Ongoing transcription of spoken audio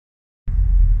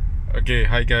Okay,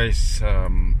 hi guys.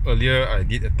 Earlier I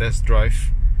did a test drive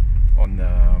on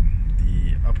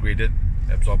the upgraded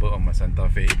absorber on my Santa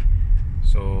Fe.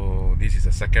 So this is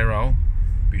the second round,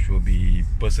 which will be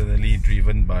personally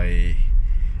driven by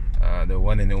the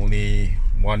one and only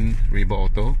Wan Rayber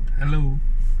Auto. Hello.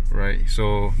 Right,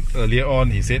 so earlier on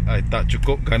he said I tak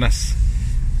cukup ganas,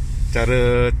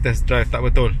 cara test drive tak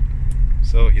betul.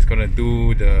 So he's gonna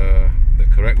do the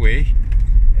correct way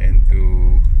and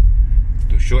to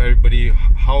show everybody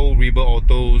how Rayber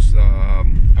Auto's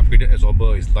upgraded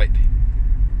absorber is like.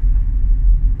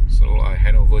 So I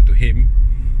hand over to him.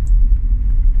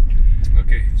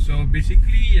 Okay, so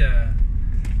basically a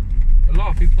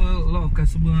lot of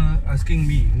customers asking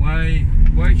me why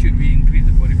should we increase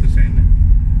the 40%.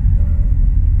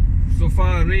 So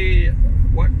far, Ray,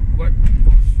 what was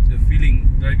the feeling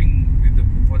driving with the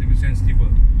 40% stiffer?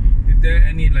 Is there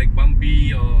any like bumpy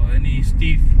or any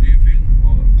stiff, do you feel?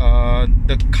 Or?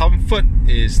 The comfort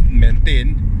is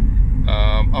maintained.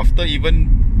 After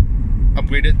even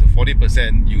upgraded to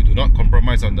 40%, you do not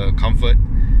compromise on the comfort.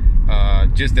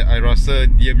 Just that I rasa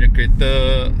dia punya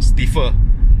kereta stiffer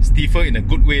in a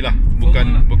good way lah,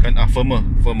 bukan firmer.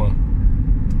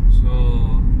 So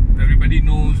everybody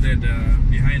knows that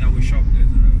behind our shop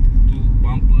there's two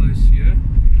bumpers here,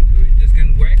 so you just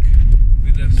can whack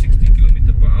with a 60 km/h.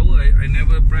 I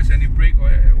never press any brake or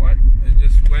what, I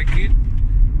just whack it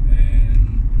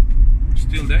and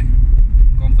still there,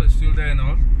 comfort still there and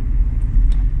all.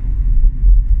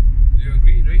 Do you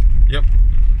agree, right? Yep.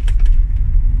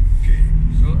 Okay,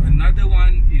 so another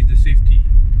one is the safety.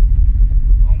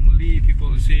 Normally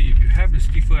people say if you have the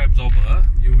stiffer absorber,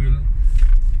 you will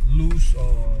lose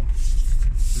or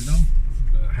the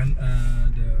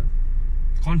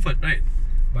comfort, right?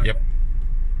 But yep.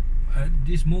 At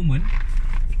this moment,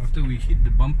 after we hit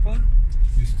the bumper,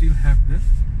 you still have the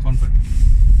comfort.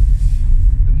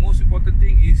 The most important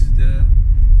thing is the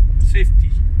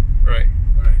safety. Right.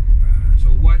 Alright. So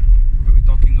what are we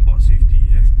talking about safety?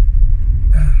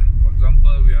 For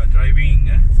example, we are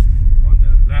driving on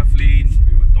the left lane,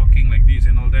 we were talking like this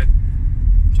and all that.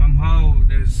 Somehow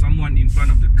there's someone in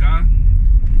front of the car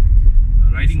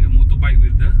riding a motorbike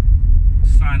with the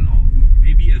son, or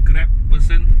maybe a Grab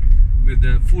person with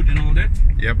the food and all that.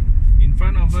 Yep. In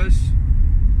front of us,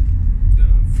 the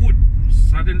food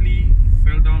suddenly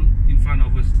fell down in front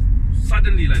of us,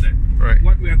 suddenly like that. Right.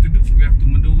 What we have to do, we have to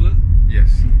maneuver.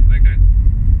 Yes. Like that,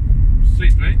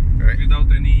 straight, right? Right.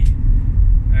 Without any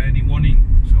warning.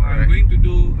 So I'm going to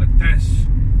do a test,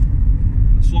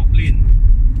 a swap lane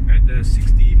at the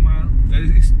 60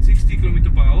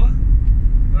 km/h.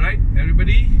 Alright,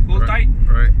 everybody, hold tight.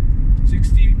 Right.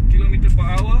 60 km/h.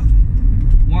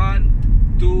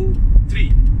 1, 2,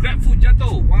 3. Grab food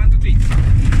jatuh. 1, 2, 3.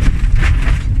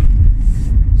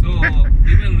 So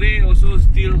even Ray also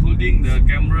still holding the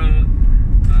camera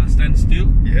stand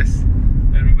still. Yes.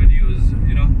 Everybody was,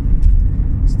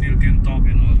 still can talk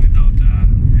and all without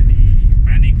any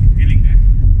panic feeling there.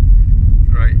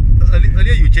 Right.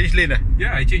 Earlier you changed lane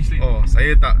Yeah, I changed lane. Oh,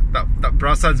 saya tak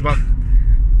perasan sebab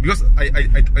because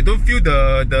I don't feel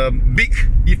the big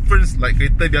difference like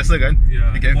kereta biasa kan.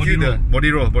 Yeah, you can feel the body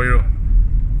roll.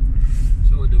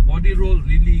 So the body roll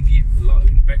really give a lot of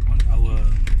impact on our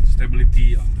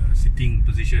stability on the sitting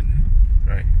position.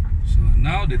 Right. So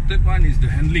now the third one is the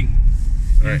handling.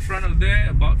 In front of there,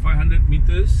 about 500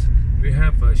 meters, we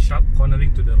have a sharp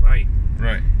cornering to the right.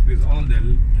 Right. With all the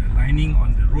lining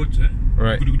on the roads.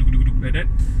 Right. Like that.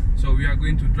 So we are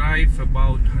going to drive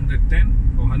about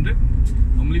 110 or 100.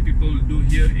 Normally people do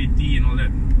here 80 and all that.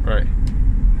 Right.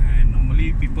 And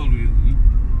normally people will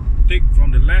take from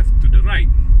the left to the right.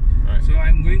 Right. So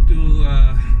I'm going to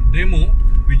demo.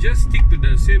 We just stick to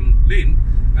the same lane.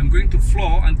 I'm going to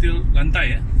floor until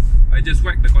lantai. I just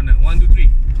whack the corner. 1, 2, 3.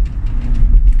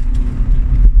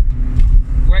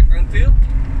 Whack until,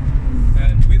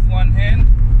 and with one hand.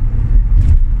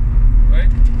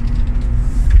 Right.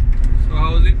 So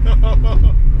how is it?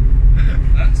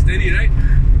 Steady, right?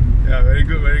 Yeah, very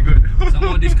good.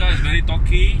 Somehow this car is very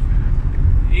talky.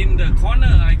 In the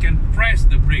corner, I can press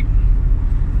the brake.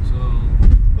 So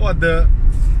the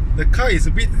car is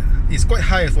it's quite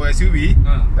high for SUV.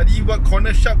 Tadi buat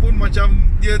corner sharp pun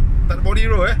macam dia tak ada body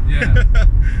roll Yeah.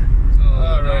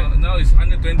 So now it's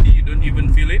 120, you don't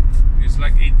even feel it. It's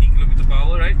like 80 km/h,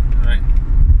 right? Right.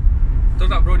 Betul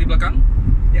tak bro di belakang?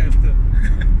 Yeah, betul.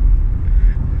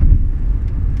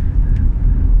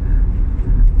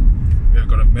 We have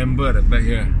got a member at the back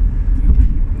here.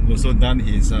 Also done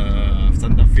his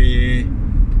Santa Fe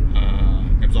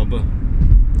absorber.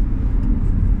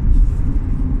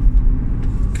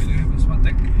 Can you have a smart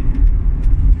tech?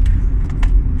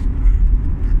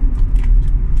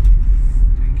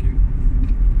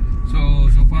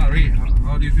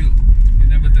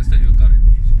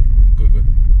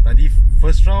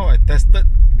 first round I tested,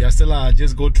 biasalah,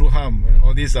 just go through harm.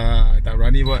 All this tak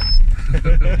berani buat.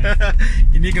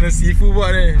 Ini kena sifu buat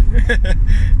ni.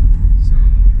 So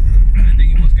I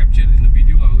think it was captured in the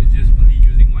video. I was just only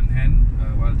using one hand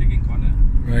while taking corner.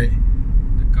 Right.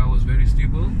 The car was very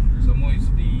stable. Some more it's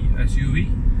the SUV.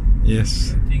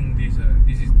 Yes. I think this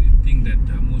is the thing that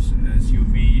most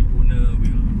SUV owner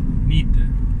will need.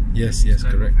 Yes,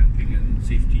 correct. Handling and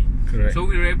safety. Correct. So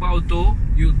with Reba Auto,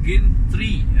 you gain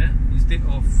 3 instead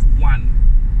of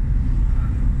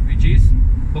 1, which is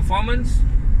performance,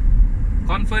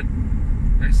 comfort.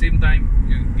 At the same time,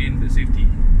 you gain the safety.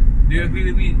 Do you agree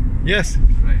with me? Yes.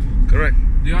 Right. Correct.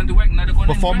 Do you want to whack another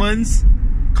corner? Performance,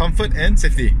 comfort and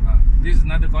safety. This is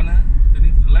another corner.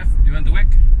 Turning to the left. Do you want to whack?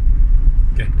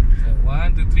 Okay.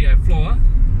 1, 2, 3. I floor.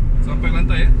 Sampai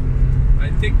lantai. I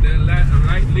take the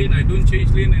right lane. I don't change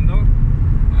lane and all.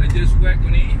 I just whack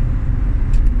only.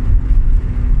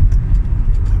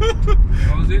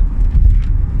 How's it?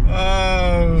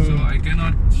 So I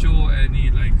cannot show any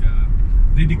like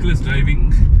ridiculous driving.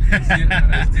 I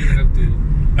still have to.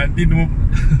 Nanti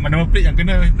nama plate yang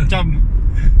kena macam.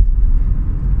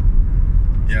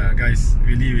 Yeah guys,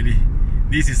 really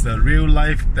this is a real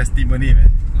life testimony,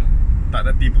 man. Tak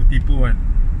ada tipu-tipu kan.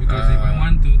 Because if I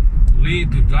want to Ray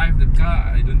to drive the car,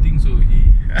 I don't think so.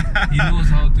 He knows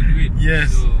how to do it.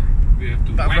 Yes. So we have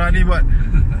to. Tak berani buat.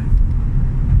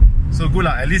 So good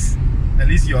lah. At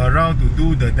least you are around to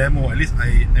do the demo. At least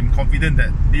I am confident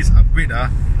that this upgrade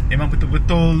memang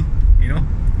betul-betul, you know,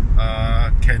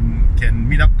 can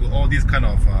meet up to all this kind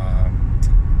of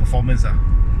performance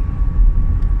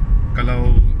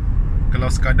Kalau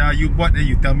sekadar you buat, then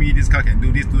you tell me this car can do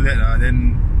this, do that,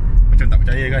 then macam tak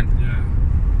percaya kan. Yeah.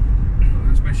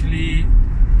 Especially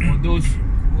for those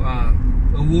who are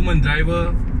a woman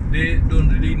driver, they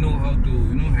don't really know how to,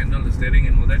 you know, handle the steering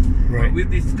and all that. Right. But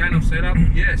with this kind of setup,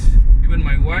 yes, even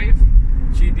my wife,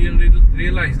 she didn't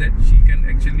realize that she can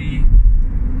actually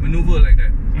maneuver like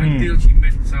that until she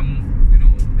met some, you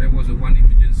know, there was one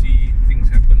emergency,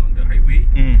 things happen on the highway,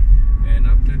 and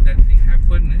after that thing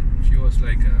happened, she was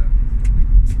like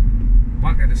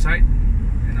park at the side,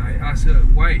 and I asked her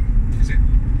why. She said,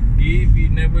 if we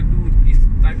never do this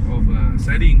type of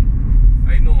setting,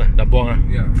 I know. Dah buang lah.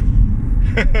 Yeah.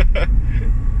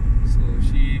 So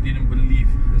she didn't believe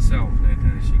herself that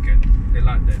she can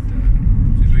elak that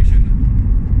situation.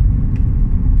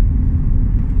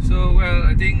 So well,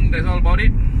 I think that's all about it.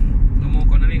 No more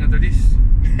cornering after this.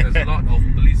 There's a lot of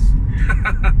police.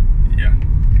 Yeah.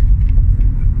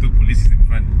 The police is in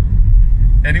front.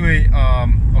 Anyway,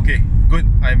 okay, good.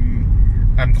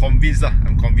 I'm convinced lah.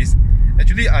 I'm convinced.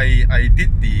 Actually, I did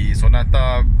the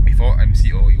Sonata before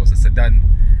MCO. It was a sedan,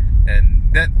 and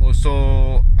that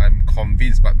also I'm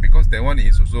convinced. But because that one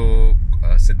is also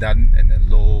a sedan and a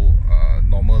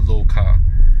normal low car,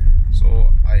 so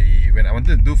when I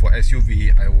wanted to do for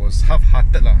SUV, I was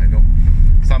half-hearted lah. You know,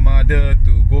 sama ada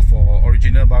to go for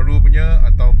original baru punya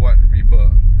atau buat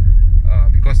Reba,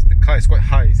 because the car is quite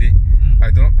high. You see,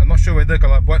 I'm not sure whether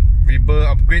kalau buat Reba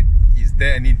upgrade, is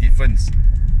there any difference?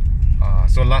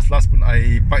 So last pun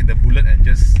I bite the bullet and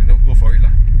just, you know, go for it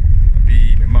lah.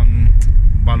 Tapi memang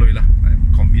baloi lah.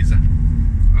 I'm convinced lah.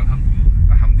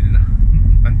 Alhamdulillah.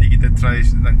 Nanti kita try,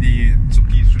 nanti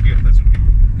Suki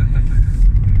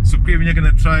Suki punya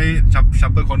kena try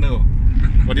sharper corner.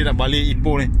 Kalau dia nak balik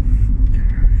Ipoh ni.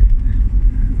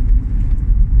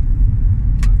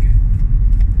 Okay.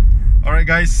 Alright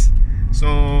guys,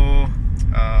 so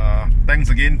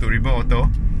thanks again to Reba Auto,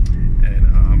 and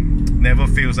never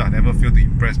fail to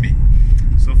impress me.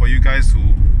 So for you guys who,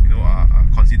 you know, are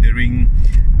considering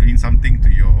doing something to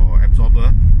your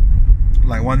absorber,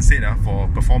 like one said, for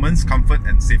performance, comfort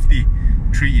and safety,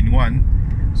 3 in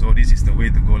 1, so this is the way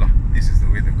to go lah. This is the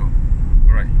way to go.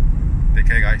 Alright, take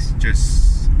care guys, cheers.